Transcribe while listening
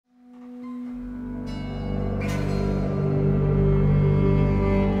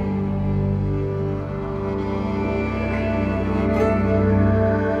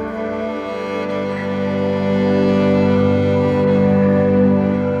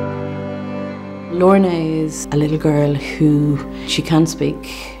Lorna is a little girl who, she can't speak,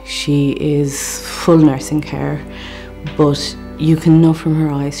 she is full nursing care, but you can know from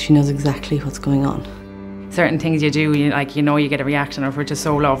her eyes, she knows exactly what's going on. Certain things you do, you get a reaction of, which is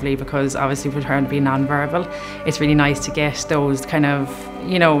so lovely, because obviously with her being non-verbal, it's really nice to get those kind of,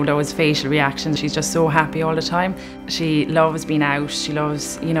 those facial reactions. She's just so happy all the time. She loves being out, she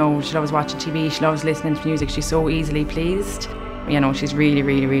loves, she loves watching TV, she loves listening to music, she's so easily pleased. She's really,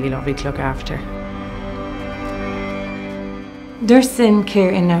 really, really lovely to look after. Nursing care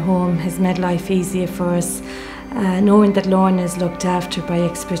in our home has made life easier for us. Knowing that Lorna is looked after by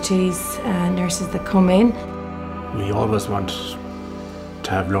expertise nurses that come in. We always want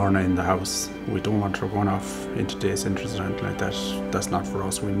to have Lorna in the house. We don't want her going off into day centres or anything like that. That's not for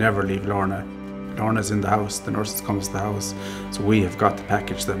us. We never leave Lorna. Lorna's in the house, the nurses come to the house, so we have got the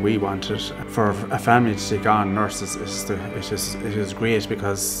package that we wanted. For a family to take on nurses, it is great,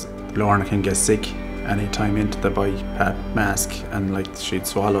 because Lorna can get sick any time into the BAYADA mask, and she'd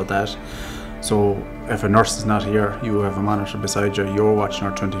swallow that. So if a nurse is not here, you have a monitor beside you, you're watching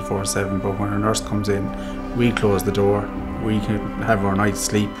her 24/7, but when a nurse comes in, we close the door, we can have our night's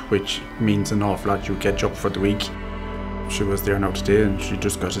sleep, which means an awful lot. You catch up for the week. She was there now today, and she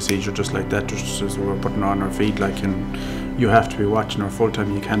just got a seizure just like that, just as we were putting her on her feet, and you have to be watching her full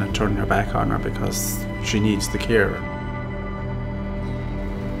time. You cannot turn your back on her because she needs the care.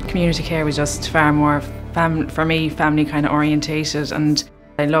 Community care was just far more, for me, family kind of orientated, and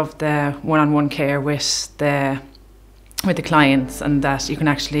I love the one-on-one care with the clients, and that you can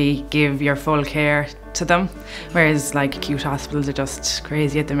actually give your full care to them, whereas acute hospitals are just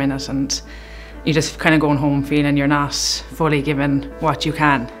crazy at the minute, and you just kind of going home feeling you're not fully given what you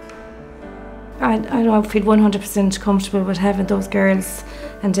can. I feel 100% comfortable with having those girls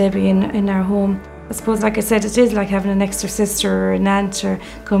and Debbie in our home. I suppose, like I said, it is like having an extra sister or an aunt or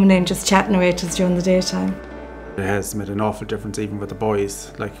coming in just chatting away to us during the daytime. It has made an awful difference even with the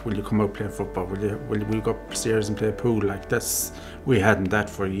boys. Will you come out playing football? Will you go upstairs and play pool? We hadn't that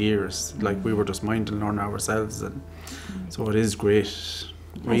for years. We were just minding on ourselves, and so it is great.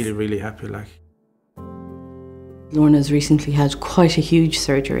 Really, really happy. Lorna's recently had quite a huge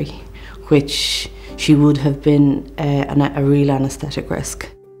surgery, which she would have been a real anaesthetic risk.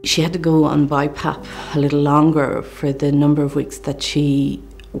 She had to go on BiPAP a little longer for the number of weeks that she,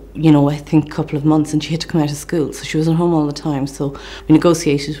 I think a couple of months, and she had to come out of school, so she was at home all the time. So we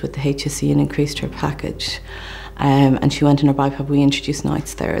negotiated with the HSE and increased her package, and she went in her BiPAP. We introduced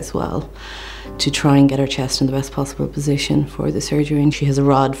nights there as well to try and get her chest in the best possible position for the surgery. And she has a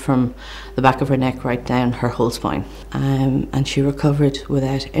rod from the back of her neck right down her whole spine, and she recovered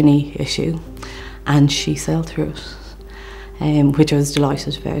without any issue, and she sailed through it, which I was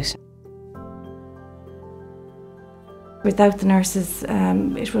delighted about. Without the nurses,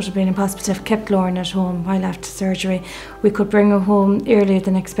 it would have been impossible to have kept Lorna at home while after surgery. We could bring her home earlier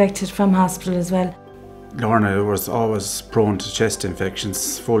than expected from hospital as well. Lorna was always prone to chest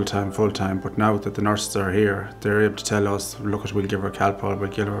infections full time, but now that the nurses are here, they're able to tell us, look, we'll give her Calpol, we'll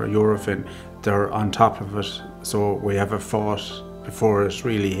give her Eurofin. They're on top of it, so we have a fought before it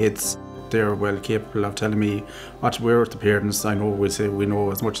really hits. They're well capable of telling me what we're the parents. I know we say we know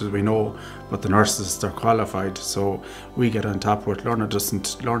as much as we know, but the nurses, they're qualified, so we get on top of it.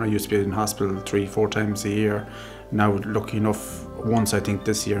 Lorna used to be in hospital 3-4 times a year. Now, lucky enough, once I think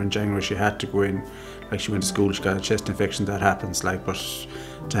this year in January she had to go in. She went to school, she got a chest infection, that happens, but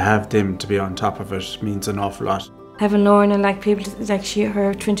to have them to be on top of it means an awful lot. Having Lorna, her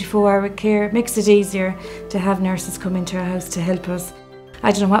 24-hour care makes it easier to have nurses come into our house to help us.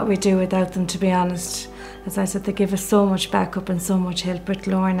 I don't know what we'd do without them, to be honest. As I said, they give us so much backup and so much help with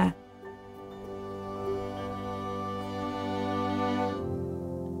Lorna.